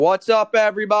What's up,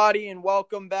 everybody, and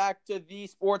welcome back to the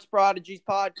Sports Prodigies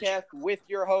podcast with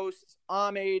your hosts.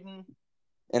 I'm Aiden.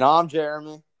 And I'm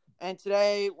Jeremy. And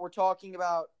today we're talking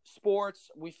about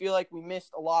sports. We feel like we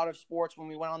missed a lot of sports when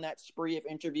we went on that spree of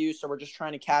interviews, so we're just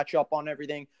trying to catch up on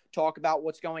everything, talk about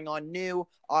what's going on new.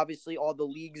 Obviously, all the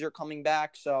leagues are coming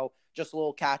back, so just a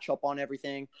little catch up on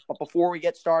everything. But before we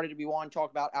get started, we want to talk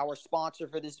about our sponsor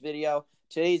for this video.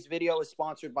 Today's video is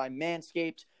sponsored by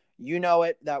Manscaped. You know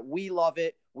it, that we love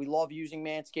it. We love using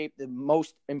Manscaped. The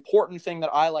most important thing that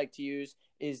I like to use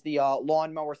is the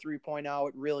Lawnmower 3.0.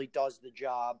 It really does the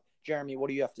job. Jeremy, what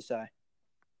do you have to say?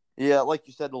 Yeah, like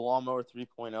you said, the Lawnmower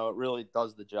 3.0, it really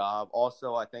does the job.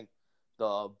 Also, I think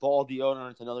the ball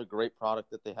deodorant is another great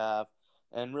product that they have.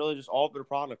 And really just all of their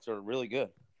products are really good.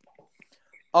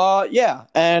 Yeah,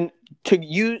 and to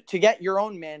get your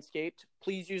own Manscaped,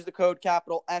 please use the code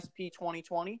capital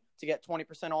SP2020 to get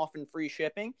 20% off and free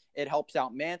shipping. It helps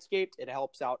out Manscaped, it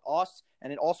helps out us,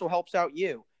 and it also helps out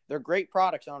you. They're great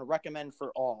products I want to recommend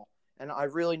for all. And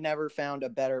I've really never found a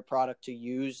better product to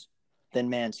use than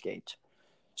Manscaped.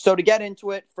 So to get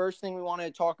into it, first thing we wanted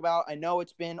to talk about, I know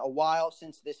it's been a while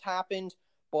since this happened,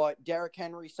 but Derrick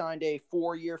Henry signed a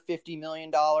 4-year, $50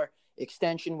 million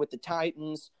extension with the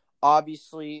Titans.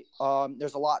 Obviously,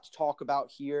 there's a lot to talk about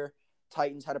here.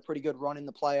 Titans had a pretty good run in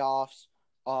the playoffs.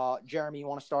 Jeremy, you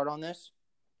want to start on this?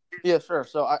 Yeah, sure.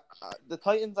 So the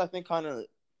Titans, I think, kind of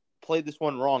played this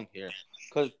one wrong here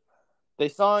because they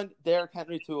signed Derrick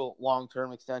Henry to a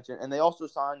long-term extension, and they also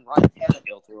signed Ryan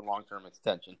Tannehill to a long-term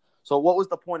extension. So what was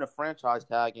the point of franchise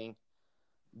tagging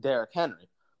Derrick Henry?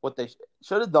 What they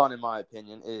should have done, in my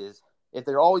opinion, is if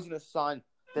they're always going to sign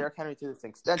Derrick Henry to this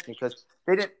extension, because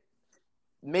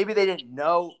maybe they didn't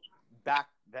know back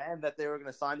then that they were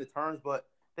going to sign the terms, but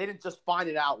they didn't just find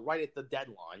it out right at the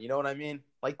deadline. You know what I mean?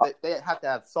 Like they have to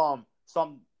have some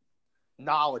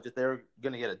knowledge that they're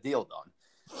going to get a deal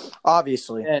done.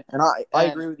 Obviously, and I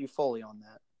agree with you fully on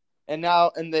that.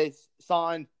 And they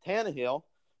signed Tannehill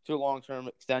to a long-term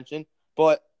extension,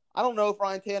 but I don't know if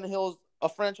Ryan Tannehill is a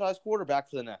franchise quarterback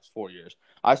for the next 4 years.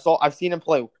 I've seen him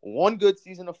play one good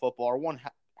season of football, or one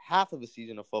half of a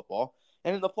season of football,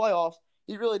 and in the playoffs,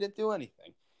 he really didn't do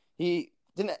anything. He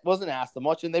wasn't asked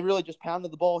much, and they really just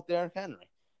pounded the ball with Derrick Henry.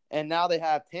 And now they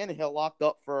have Tannehill locked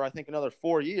up for, I think, another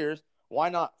 4 years. Why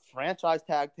not franchise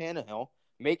tag Tannehill,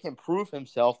 make him prove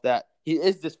himself that he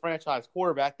is this franchise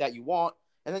quarterback that you want,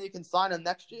 and then you can sign him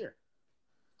next year.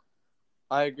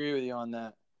 I agree with you on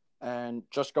that. And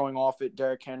just going off it,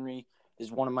 Derrick Henry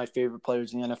is one of my favorite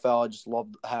players in the NFL. I just love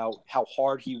how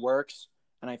hard he works,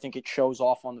 and I think it shows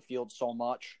off on the field so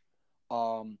much.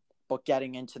 But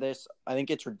getting into this, I think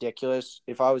it's ridiculous.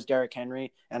 If I was Derrick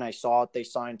Henry and I saw it, they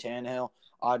signed Tannehill,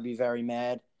 I'd be very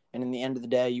mad. And in the end of the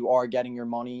day, you are getting your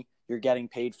money. You're getting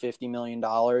paid $50 million.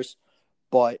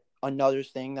 But another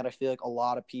thing that I feel like a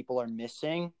lot of people are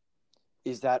missing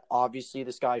is that obviously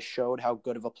this guy showed how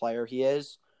good of a player he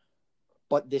is.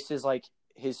 But this is like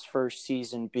his first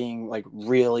season being like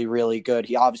really, really good.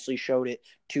 He obviously showed it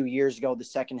 2 years ago, the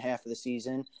second half of the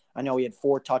season. I know he had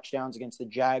 4 touchdowns against the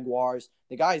Jaguars.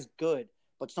 The guy's good,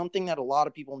 but something that a lot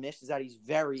of people miss is that he's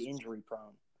very injury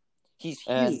prone. He's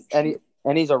huge.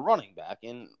 And he's a running back.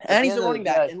 And he's a running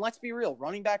back. And let's be real,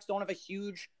 running backs don't have a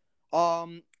huge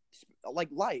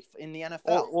life in the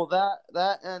NFL. Well,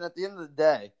 that and at the end of the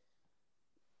day,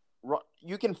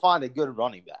 you can find a good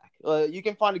running back. You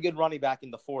can find a good running back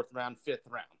in the 4th round, 5th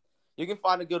round. You can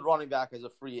find a good running back as a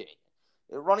free agent.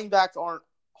 Running backs aren't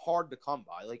hard to come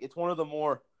by. Like it's one of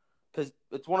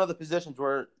the positions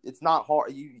where it's not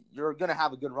hard. You're going to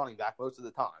have a good running back most of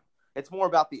the time. It's more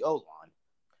about the O-line.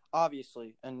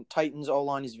 Obviously, and Titans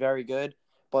O-line is very good,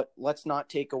 but let's not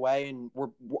take away, and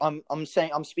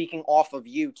I'm speaking off of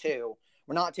you too.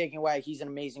 We're not taking away he's an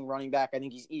amazing running back. I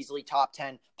think he's easily top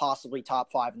 10, possibly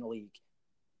top 5 in the league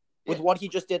with what he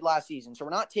just did last season. So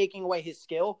we're not taking away his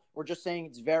skill. We're just saying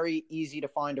it's very easy to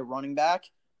find a running back.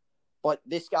 But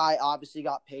this guy obviously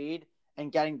got paid,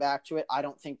 and getting back to it, I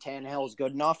don't think Tannehill is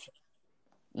good enough.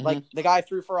 Mm-hmm. Like the guy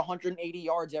threw for 180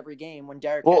 yards every game when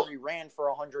Derrick Henry ran for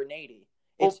 180.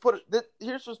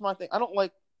 Here's just my thing. I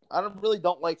really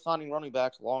don't like signing running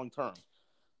backs long term.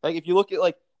 Like if you look at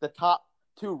like the top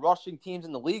 2 rushing teams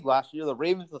in the league last year, the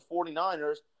Ravens and the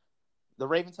 49ers, the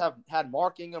Ravens have had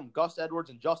Mark Ingram, Gus Edwards,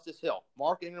 and Justice Hill.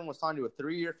 Mark Ingram was signed to a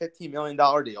 3-year, $15 million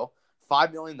deal,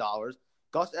 $5 million.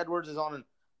 Gus Edwards is on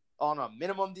a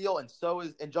minimum deal, and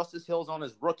Justice Hill's on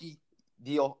his rookie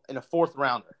deal in a 4th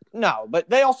rounder. No, but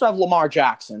they also have Lamar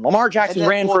Jackson. Lamar Jackson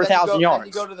ran for 1,000 yards. Then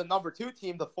you go to the number 2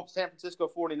 team, the San Francisco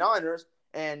 49ers,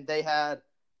 and they had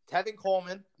Tevin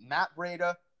Coleman, Matt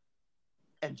Breida,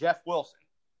 and Jeff Wilson.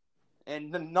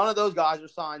 and none of those guys are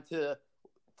signed to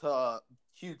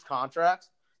huge contracts.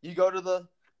 You go to the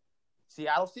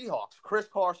Seattle Seahawks, Chris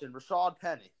Carson, Rashad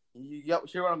Penny. You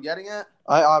hear what I'm getting at?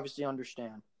 I obviously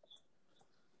understand.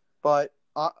 But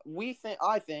I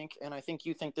think, and I think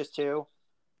you think this too,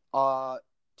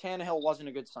 Tannehill wasn't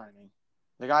a good signing.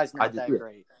 The guy's not that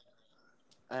great.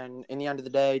 And in the end of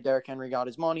the day, Derrick Henry got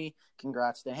his money.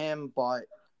 Congrats to him. But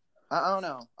I don't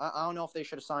know. I don't know if they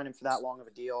should have signed him for that long of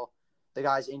a deal. The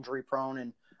guy's injury prone,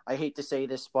 and I hate to say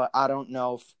this, but I don't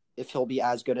know if he'll be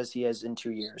as good as he is in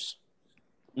 2 years.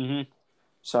 Mm-hmm.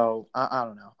 So I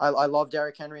don't know. I love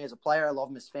Derrick Henry as a player. I love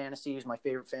him as fantasy. He's my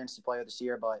favorite fantasy player this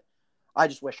year, but I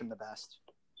just wish him the best.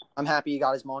 I'm happy he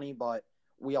got his money, but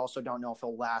we also don't know if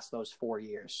he'll last those 4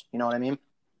 years. You know what I mean?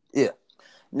 Yeah.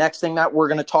 Next thing that we're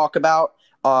going to talk about,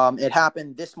 it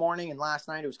happened this morning and last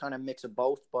night. It was kind of a mix of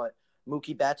both, but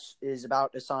Mookie Betts is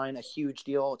about to sign a huge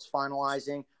deal. It's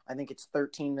finalizing. I think it's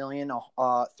 $13 million,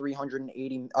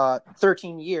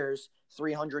 13 years,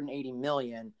 $380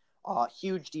 million.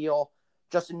 Huge deal.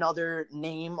 Just another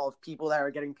name of people that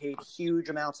are getting paid huge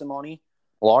amounts of money.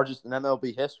 Largest in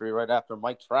MLB history, right after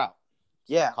Mike Trout.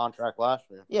 Yeah. Contract last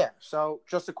year. Yeah. So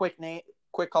just a quick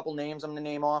couple names I'm going to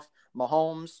name off.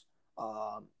 Mahomes,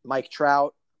 Mike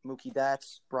Trout, Mookie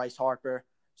Betts, Bryce Harper.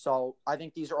 So I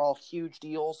think these are all huge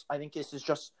deals. I think this is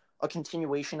just a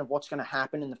continuation of what's going to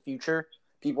happen in the future.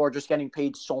 People are just getting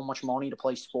paid so much money to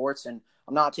play sports. And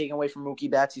I'm not taking away from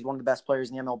Mookie Betts. He's one of the best players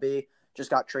in the MLB. Just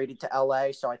got traded to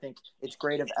LA. So I think it's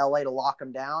great of LA to lock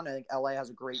him down. I think LA has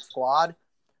a great squad.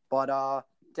 But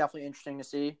definitely interesting to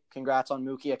see. Congrats on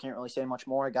Mookie. I can't really say much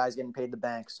more. A guy's getting paid the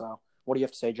bank. So what do you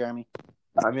have to say, Jeremy?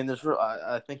 I mean,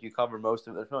 I think you covered most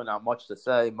of it. There's really not much to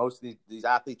say. Most of these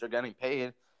athletes are getting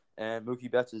paid, and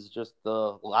Mookie Betts is just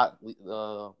the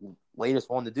latest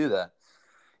one to do that.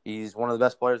 He's one of the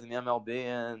best players in the MLB,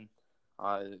 and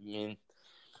I mean,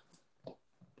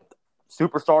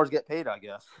 superstars get paid, I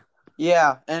guess.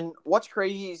 Yeah, and what's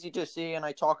crazy to see, and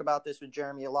I talk about this with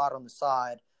Jeremy a lot on the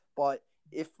side, but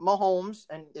if Mahomes,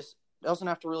 and this doesn't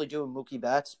have to really do with Mookie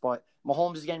Betts, but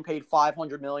Mahomes is getting paid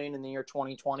 $500 million in the year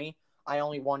 2020, I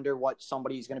only wonder what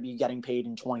somebody's going to be getting paid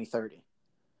in 2030.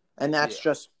 And that's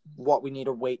just what we need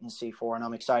to wait and see for, and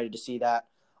I'm excited to see that.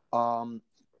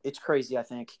 It's crazy, I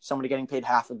think. Somebody getting paid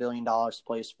 $500 million to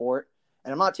play a sport.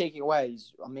 And I'm not taking away.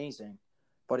 He's amazing.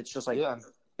 But it's just like,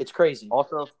 it's crazy.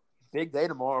 Also, big day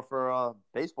tomorrow for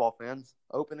baseball fans.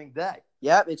 Opening day.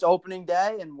 Yep, it's opening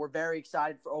day, and we're very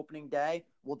excited for opening day.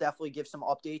 We'll definitely give some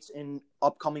updates in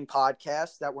upcoming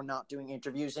podcasts that we're not doing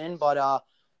interviews in. But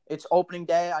it's opening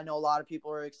day. I know a lot of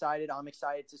people are excited. I'm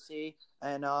excited to see.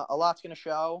 And a lot's going to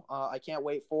show. I can't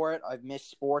wait for it. I've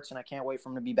missed sports, and I can't wait for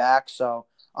them to be back. So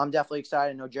I'm definitely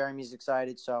excited. I know Jeremy's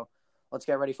excited. So let's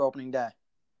get ready for opening day.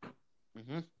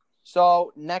 Mm-hmm.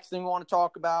 So next thing we want to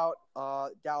talk about,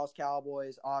 Dallas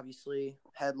Cowboys, obviously,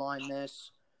 headline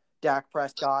this. Dak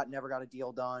Prescott never got a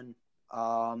deal done.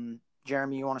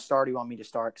 Jeremy, you want to start or you want me to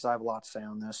start? Because I have a lot to say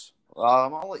on this.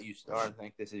 I'll let you start. I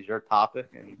think this is your topic,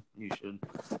 and you should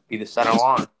be the center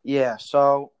line. Yeah,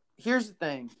 so here's the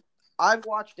thing. I've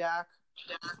watched Dak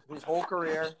his whole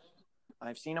career.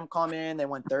 I've seen him come in. They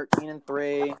went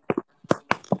 13-3.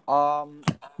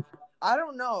 I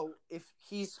don't know if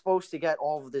he's supposed to get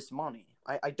all of this money.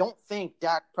 I don't think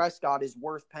Dak Prescott is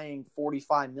worth paying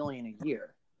 $45 million a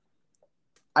year.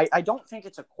 I don't think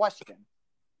it's a question.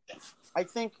 I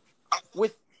think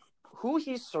with who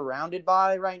he's surrounded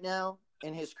by right now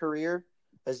in his career,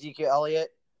 Ezekiel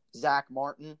Elliott, Zach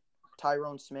Martin,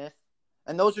 Tyrone Smith,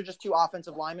 and those are just two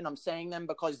offensive linemen. I'm saying them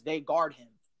because they guard him.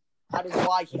 That is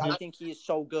why I think he is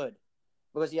so good,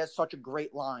 because he has such a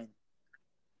great line.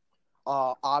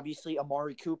 Obviously,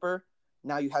 Amari Cooper.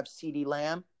 Now you have CeeDee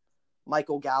Lamb,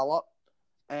 Michael Gallup,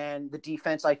 and the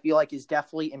defense I feel like is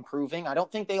definitely improving. I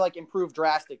don't think they improved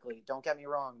drastically. Don't get me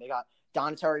wrong. They got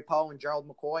Dontari Poe and Gerald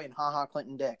McCoy and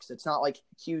Clinton Dix. It's not like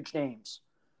huge names.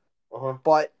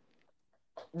 But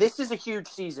this is a huge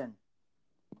season.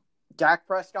 Dak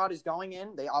Prescott is going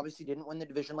in. They obviously didn't win the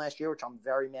division last year, which I'm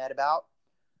very mad about.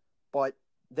 But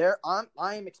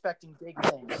I am expecting big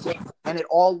things, and it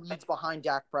all leads behind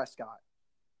Dak Prescott.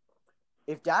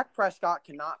 If Dak Prescott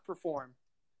cannot perform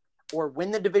or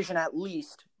win the division at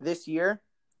least this year,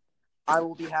 I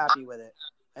will be happy with it,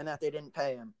 and that they didn't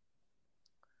pay him.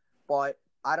 But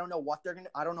I don't know what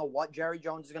I don't know what Jerry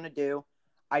Jones is gonna do.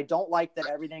 I don't like that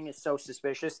everything is so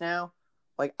suspicious now.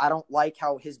 I don't like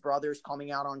how his brother's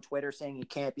coming out on Twitter saying he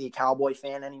can't be a Cowboy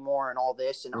fan anymore and all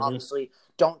this, and obviously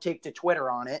don't take to Twitter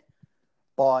on it.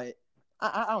 But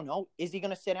I don't know. Is he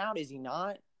going to sit out? Is he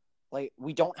not?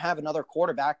 We don't have another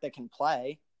quarterback that can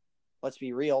play. Let's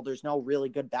be real. There's no really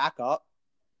good backup.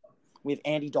 We have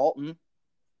Andy Dalton.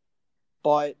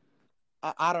 But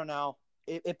I don't know.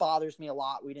 It bothers me a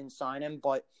lot we didn't sign him,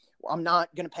 but I'm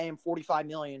not going to pay him $45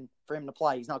 million for him to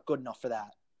play. He's not good enough for that.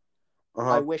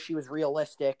 I wish he was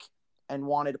realistic and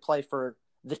wanted to play for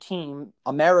the team,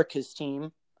 America's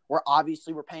team, where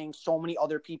obviously we're paying so many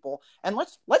other people. And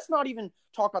let's not even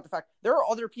talk about the fact there are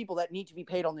other people that need to be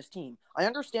paid on this team. I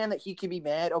understand that he could be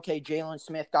mad. Okay, Jalen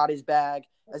Smith got his bag.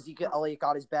 Ezekiel Elliott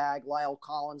got his bag. Lyle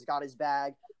Collins got his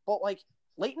bag. But, like,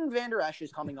 Leighton Vander Esch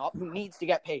is coming up who needs to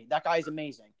get paid. That guy is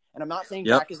amazing. And I'm not saying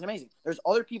Dak isn't amazing. There's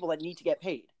other people that need to get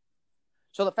paid.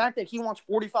 So the fact that he wants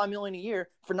 $45 million a year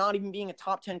for not even being a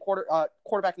top 10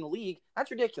 quarterback in the league,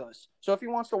 that's ridiculous. So if he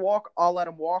wants to walk, I'll let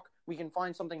him walk. We can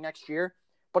find something next year.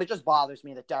 But it just bothers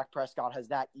me that Dak Prescott has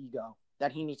that ego,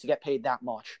 that he needs to get paid that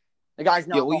much. The guy's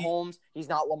not Mahomes. He's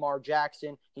not Lamar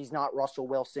Jackson. He's not Russell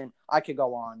Wilson. I could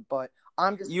go on, but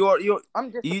I'm just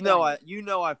I'm disappointed.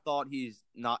 I've thought he's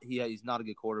not a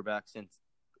good quarterback since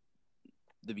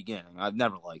the beginning. I've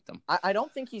never liked him. I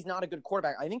don't think he's not a good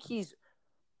quarterback. I think he's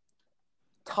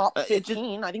top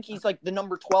 15. I think he's like the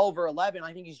number 12 or 11.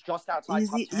 I think he's just outside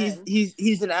top 10.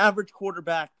 He's an average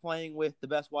quarterback playing with the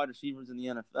best wide receivers in the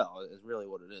NFL is really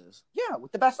what it is. Yeah,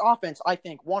 with the best offense, I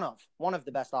think one of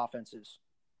the best offenses.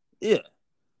 Yeah.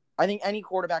 I think any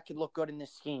quarterback could look good in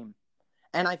this scheme.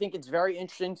 And I think it's very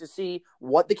interesting to see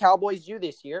what the Cowboys do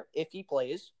this year if he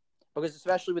plays, because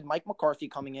especially with Mike McCarthy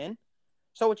coming in.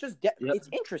 So it's just it's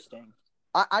interesting.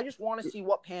 I just want to see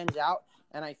what pans out,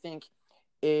 and I think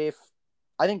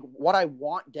what I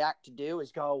want Dak to do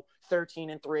is go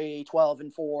 13-3,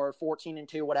 12-4,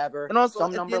 14-2, whatever, and also,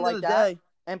 some number like that,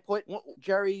 and put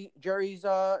Jerry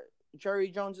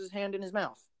Jones's hand in his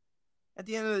mouth. At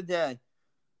the end of the day,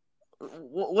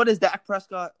 what does Dak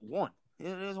Prescott want? He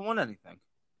doesn't want anything.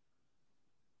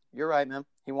 You're right, man.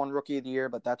 He won Rookie of the Year,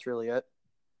 but that's really it.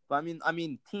 But I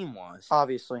mean, team-wise,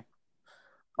 obviously.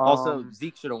 Also,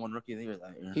 Zeke should have won Rookie of the Year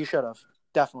that year. He should have,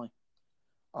 definitely.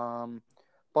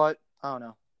 But I don't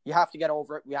know. You have to get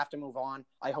over it. We have to move on.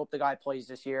 I hope the guy plays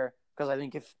this year, because I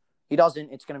think if he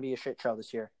doesn't, it's going to be a shit show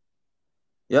this year.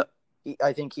 Yep.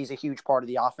 I think he's a huge part of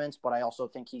the offense, but I also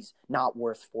think he's not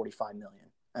worth $45 million.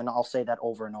 And I'll say that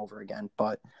over and over again.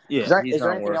 But yeah, is there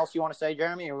anything else you want to say,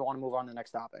 Jeremy, or we want to move on to the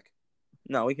next topic?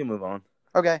 No, we can move on.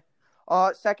 Okay.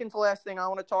 Second to last thing I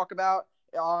want to talk about,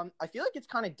 I feel like it's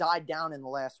kind of died down in the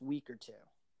last week or two.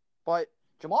 But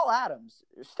Jamal Adams,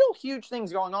 there's still huge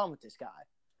things going on with this guy.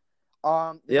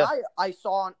 The guy I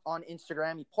saw on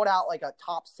Instagram, he put out like a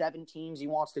top 7 teams he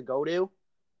wants to go to.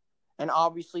 And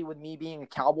obviously with me being a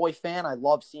Cowboy fan, I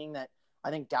love seeing that. I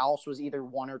think Dallas was either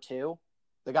 1 or 2.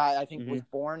 The guy, I think, was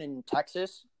born in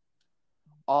Texas.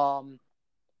 I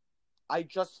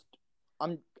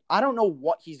don't know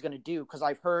what he's going to do, because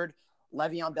I've heard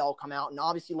Le'Veon Bell come out, and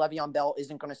obviously Le'Veon Bell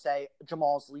isn't going to say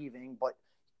Jamal's leaving, but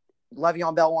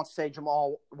Le'Veon Bell wants to say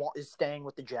Jamal is staying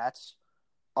with the Jets.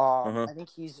 I think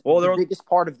he's the biggest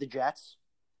part of the Jets,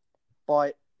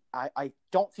 but I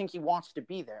don't think he wants to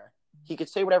be there. He could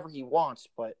say whatever he wants,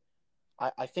 but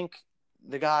I think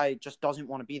the guy just doesn't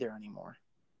want to be there anymore.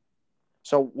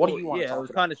 So what do you want to talk about? Yeah, it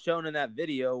was kind of shown in that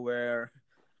video where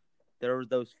there were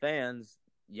those fans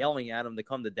yelling at him to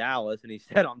come to Dallas, and he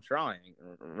said, "I'm trying."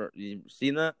 You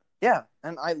seen that? Yeah,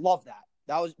 and I love that.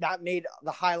 That made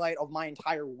the highlight of my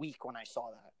entire week when I saw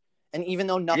that. And even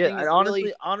though nothing, and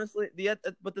honestly,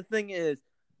 but the thing is,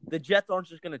 the Jets aren't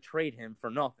just going to trade him for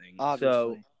nothing. Obviously.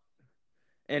 So,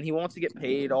 and he wants to get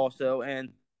paid also.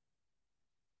 And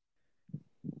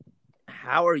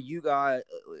how are you guys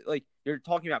like? You're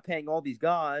talking about paying all these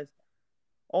guys,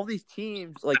 all these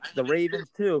teams, like the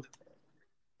Ravens too,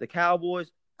 the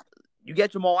Cowboys. You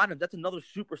get Jamal Adams, that's another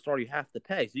superstar you have to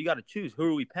pay. So you got to choose, who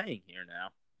are we paying here now?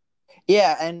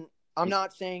 Yeah, and I'm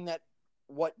not saying that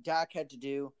what Dak had to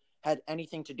do had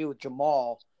anything to do with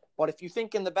Jamal, but if you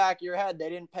think in the back of your head they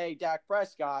didn't pay Dak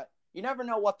Prescott, you never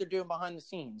know what they're doing behind the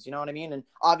scenes. You know what I mean? And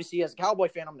obviously, as a Cowboy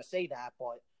fan, I'm going to say that,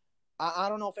 but I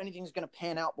don't know if anything's going to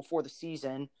pan out before the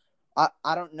season.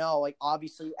 I don't know. Like,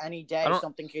 obviously, any day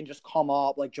something can just come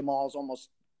up. Like, Jamal's almost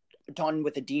done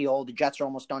with a deal. The Jets are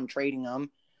almost done trading him.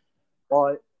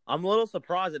 But I'm a little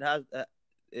surprised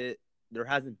there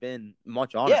hasn't been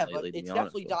much on it lately. Yeah, but it's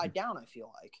definitely died down, I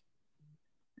feel like.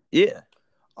 Yeah.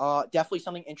 Definitely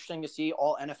something interesting to see.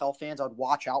 All NFL fans, I would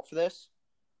watch out for this.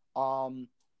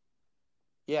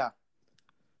 Yeah.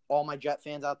 All my Jet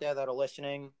fans out there that are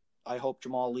listening, I hope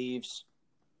Jamal leaves.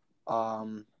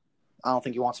 I don't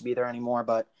think he wants to be there anymore,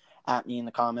 but at me in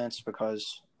the comments,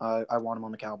 because I want him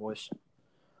on the Cowboys.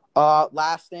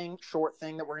 Last thing, short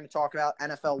thing that we're going to talk about.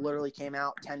 NFL literally came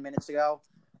out 10 minutes ago.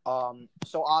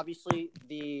 So obviously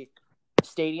the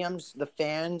stadiums, the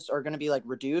fans are going to be like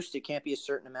reduced. It can't be a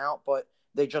certain amount, but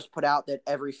they just put out that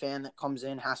every fan that comes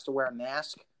in has to wear a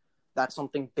mask. That's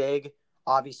something big.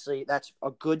 Obviously, that's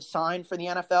a good sign for the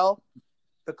NFL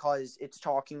because it's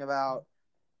talking about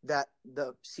that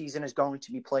the season is going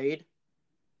to be played.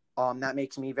 That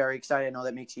makes me very excited. I know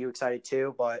that makes you excited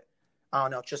too, but I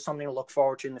don't know, just something to look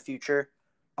forward to in the future.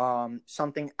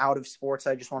 Something out of sports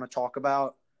I just want to talk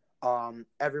about.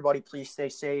 Everybody, please stay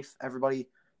safe. Everybody,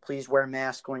 please wear a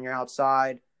mask when you're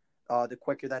outside. The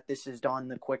quicker that this is done,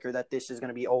 the quicker that this is going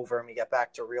to be over and we get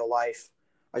back to real life.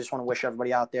 I just want to wish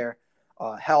everybody out there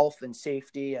health and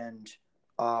safety, and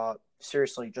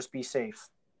seriously, just be safe.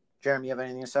 Jeremy, you have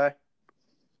anything to say?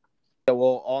 Yeah,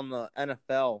 well, on the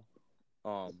NFL,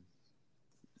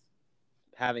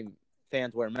 having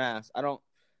fans wear masks, to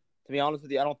be honest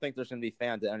with you, I don't think there's going to be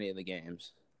fans at any of the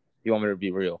games. If you want me to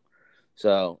be real.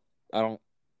 So, I don't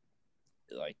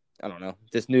know.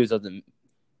 This news doesn't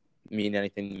mean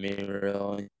anything to me,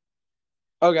 really.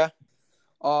 Okay.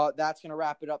 That's going to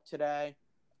wrap it up today.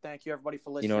 Thank you, everybody,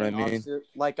 for listening. You know what I mean? Obviously,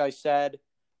 like I said,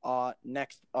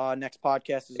 next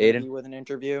podcast is going to be with an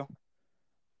interview.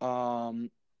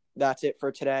 That's it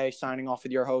for today. Signing off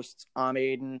with your hosts. I'm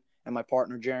Aiden and my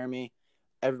partner, Jeremy.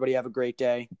 Everybody have a great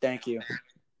day. Thank you.